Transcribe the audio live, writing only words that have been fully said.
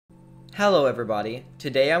Hello everybody,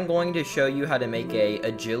 today I'm going to show you how to make a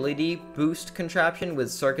agility boost contraption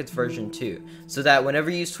with circuits version 2, so that whenever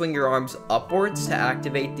you swing your arms upwards to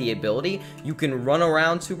activate the ability, you can run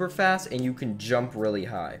around super fast and you can jump really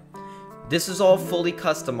high. This is all fully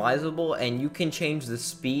customizable and you can change the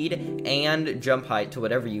speed and jump height to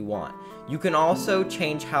whatever you want. You can also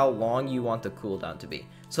change how long you want the cooldown to be.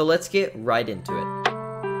 So let's get right into it.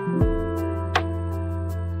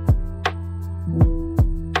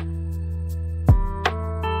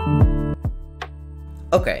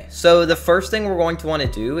 Okay, so the first thing we're going to want to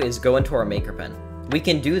do is go into our maker pen. We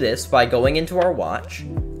can do this by going into our watch,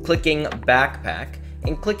 clicking backpack,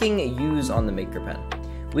 and clicking use on the maker pen.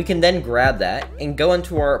 We can then grab that and go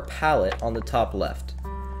into our palette on the top left.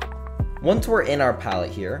 Once we're in our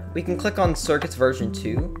palette here, we can click on circuits version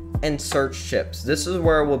 2 and search chips. This is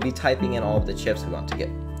where we'll be typing in all of the chips we want to get.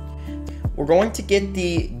 We're going to get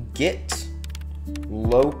the get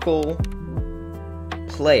local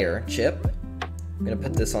player chip. I'm going to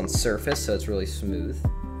put this on surface so it's really smooth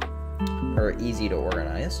or easy to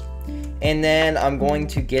organize. And then I'm going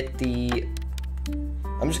to get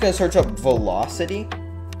I'm just going to search up velocity.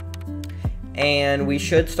 And we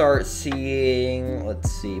should start seeing,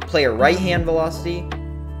 let's see, player right hand velocity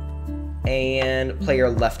and player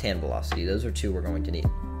left hand velocity. Those are two we're going to need.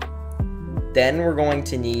 Then we're going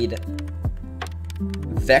to need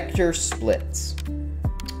vector splits.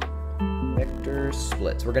 Vector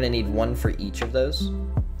splits. We're going to need one for each of those.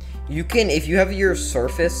 You can, if you have your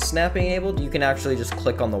surface snapping enabled, you can actually just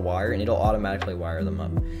click on the wire and it'll automatically wire them up.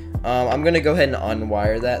 I'm going to go ahead and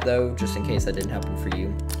unwire that though, just in case that didn't happen for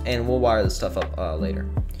you. And we'll wire this stuff up later.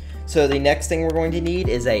 So the next thing we're going to need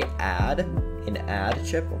is an add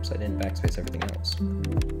chip. Oops, I didn't backspace everything else.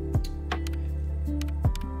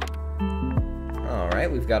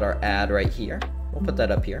 Alright, we've got our add right here. We'll put that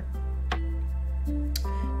up here.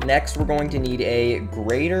 Next, we're going to need a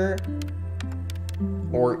greater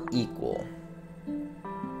or equal.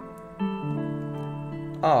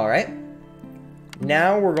 Alright.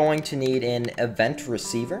 Now we're going to need an event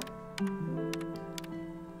receiver.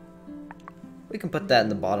 We can put that in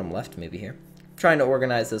the bottom left maybe here. I'm trying to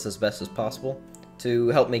organize this as best as possible to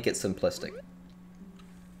help make it simplistic.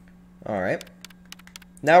 Alright.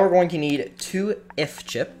 Now we're going to need two if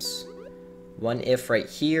chips. One if right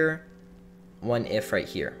here, one if right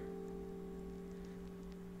here.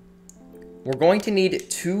 We're going to need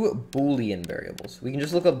two Boolean variables. We can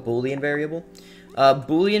just look up Boolean variable.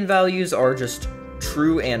 Boolean values are just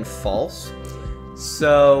true and false.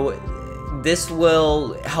 So this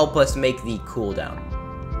will help us make the cooldown.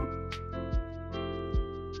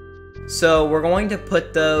 So we're going to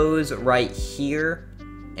put those right here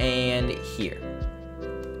and here.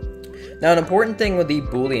 Now, an important thing with the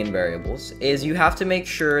Boolean variables is you have to make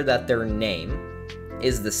sure that their name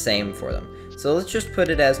is the same for them. So let's just put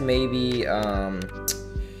it as maybe, I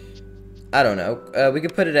don't know, we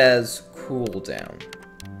could put it as cooldown.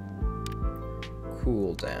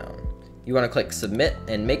 Cooldown. You want to click submit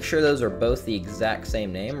and make sure those are both the exact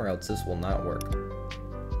same name or else this will not work.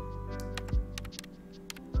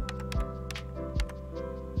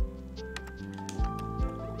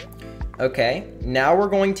 Okay, now we're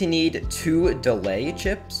going to need two delay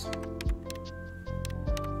chips.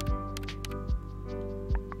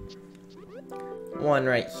 One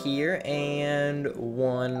right here and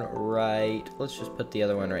one right, let's just put the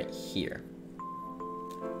other one right here.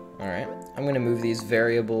 Alright, I'm going to move these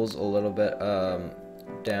variables a little bit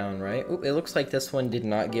down, right? Oop, it looks like this one did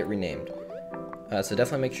not get renamed. So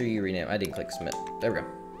definitely make sure you rename. I didn't click submit. There we go.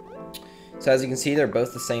 So as you can see, they're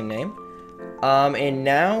both the same name. And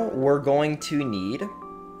now we're going to need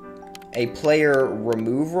a player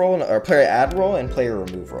remove role, or player add role and player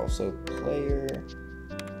remove role. So player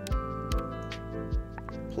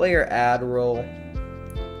add role,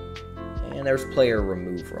 and there's player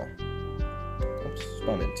remove role. Oops,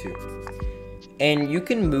 spawned in two. And you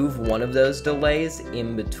can move one of those delays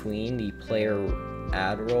in between the player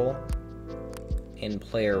add role and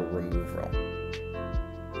player remove role.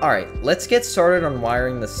 Alright, let's get started on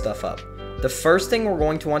wiring this stuff up. The first thing we're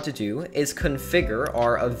going to want to do is configure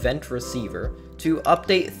our event receiver to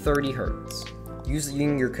update 30 Hz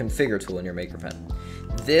using your configure tool in your maker pen.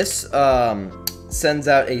 This sends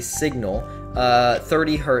out a signal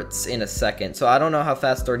 30 Hz in a second. So I don't know how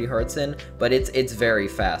fast 30 Hz in, but it's very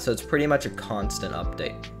fast. So it's pretty much a constant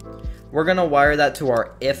update. We're gonna wire that to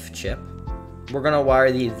our if chip. We're gonna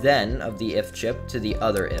wire the then of the if chip to the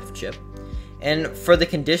other if chip. And for the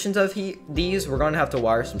conditions of these, we're gonna have to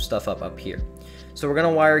wire some stuff up here. So we're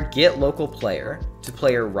gonna wire get local player to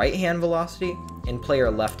player right hand velocity and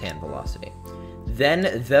player left hand velocity.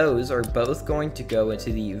 then those are both going to go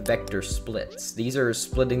into the vector splits. These are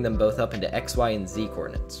splitting them both up into X, Y, and Z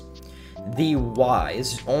coordinates. The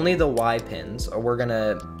Y's, only the Y pins, we're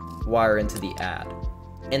gonna wire into the add.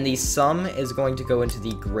 And the sum is going to go into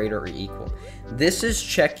the greater or equal. This is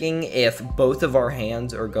checking if both of our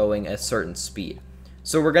hands are going a certain speed.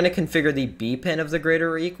 So we're gonna configure the B pin of the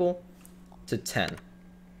greater or equal to 10.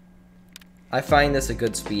 I find this a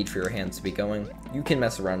good speed for your hands to be going. You can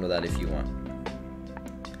mess around with that if you want.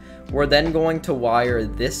 We're then going to wire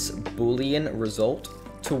this Boolean result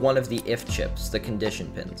to one of the if chips, the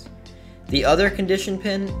condition pins. The other condition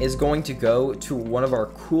pin is going to go to one of our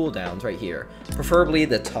cooldowns right here, preferably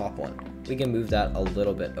the top one. We can move that a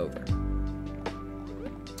little bit over.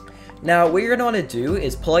 Now, what you're going to want to do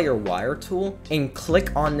is pull out your wire tool and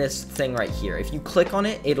click on this thing right here. If you click on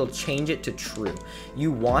it, it'll change it to true.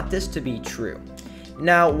 You want this to be true.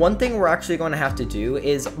 Now, one thing we're actually going to have to do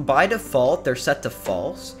is, by default, they're set to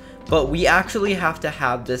false, but we actually have to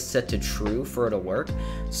have this set to true for it to work.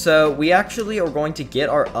 So we actually are going to get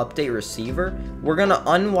our update receiver. We're going to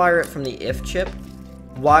unwire it from the if chip,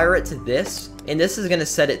 wire it to this, and this is going to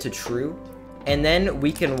set it to true. And then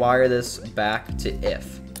we can wire this back to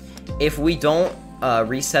if. If we don't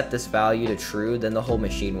reset this value to true, then the whole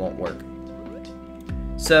machine won't work.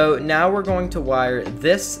 So now we're going to wire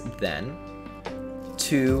this then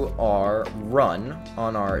to our run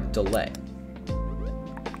on our delay.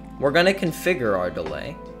 We're going to configure our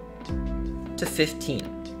delay to 15.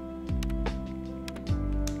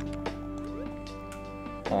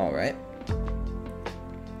 Alright.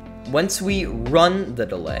 Once we run the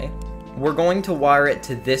delay, we're going to wire it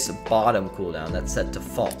to this bottom cooldown that's set to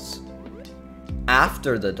false.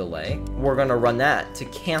 After the delay, we're going to run that to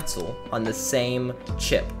cancel on the same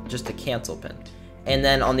chip, just a cancel pin. And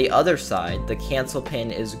then on the other side, the cancel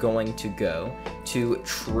pin is going to go to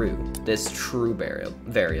true, this true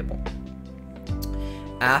variable.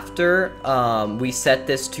 After we set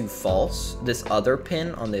this to false, this other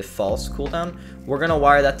pin on the false cooldown, we're going to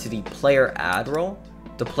wire that to the player add roll,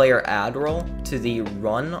 the player add roll to the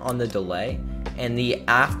run on the delay, and the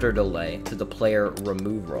after delay to the player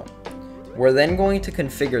remove roll. We're then going to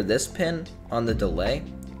configure this pin on the delay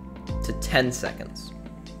to 10 seconds.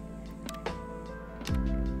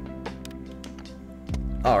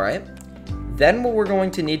 Alright, then what we're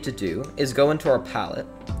going to need to do is go into our palette,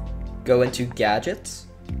 go into gadgets,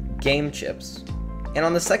 game chips, and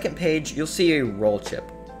on the second page you'll see a roll chip.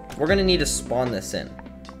 We're going to need to spawn this in.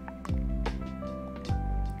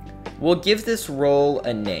 We'll give this roll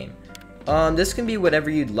a name. This can be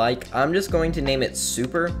whatever you'd like. I'm just going to name it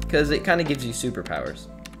Super because it kind of gives you superpowers.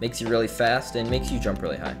 Makes you really fast and makes you jump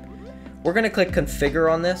really high. We're going to click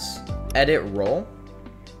configure on this, edit roll.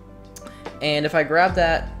 And if I grab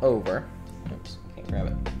that over, oops, can't grab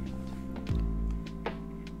it.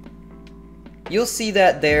 You'll see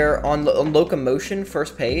that there on locomotion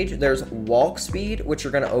first page, there's walk speed, which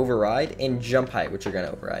you're going to override, and jump height, which you're going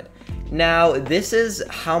to override. Now, this is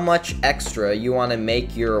how much extra you want to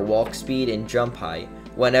make your walk speed and jump height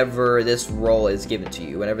whenever this roll is given to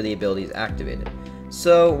you, whenever the ability is activated.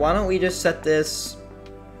 So why don't we just set this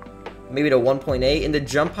maybe to 1.8, and the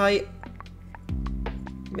jump height,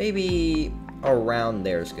 maybe around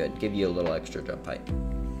there is good. Give you a little extra jump height.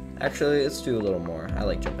 Actually, let's do a little more. I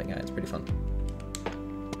like jumping high. It's pretty fun.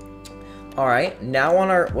 Alright, now on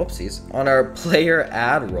our, whoopsies, on our player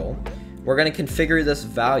add roll, we're going to configure this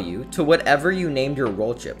value to whatever you named your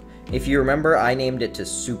roll chip. If you remember, I named it to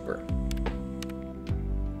Super.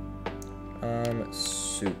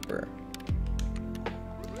 Super.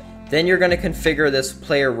 Then you're going to configure this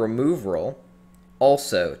player remove roll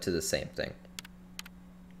also to the same thing.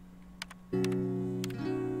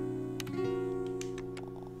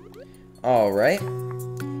 Alright.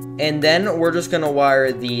 And then we're just going to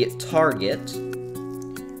wire the target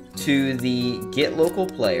to the get local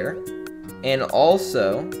player, and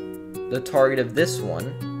also the target of this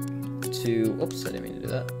one to, oops, I didn't mean to do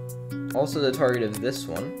that. Also the target of this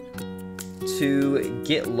one to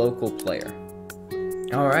get local player.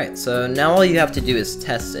 Alright, so now all you have to do is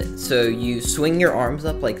test it. So you swing your arms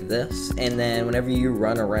up like this, and then whenever you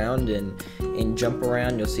run around and jump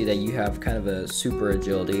around, you'll see that you have kind of a super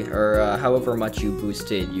agility, or however much you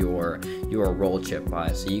boosted your roll chip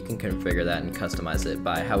by. So you can configure that and customize it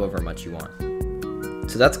by however much you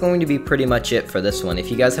want. So that's going to be pretty much it for this one.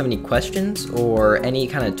 If you guys have any questions or any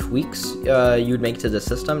kind of tweaks you'd make to the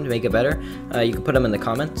system to make it better, you can put them in the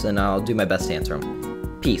comments, and I'll do my best to answer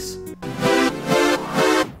them. Peace.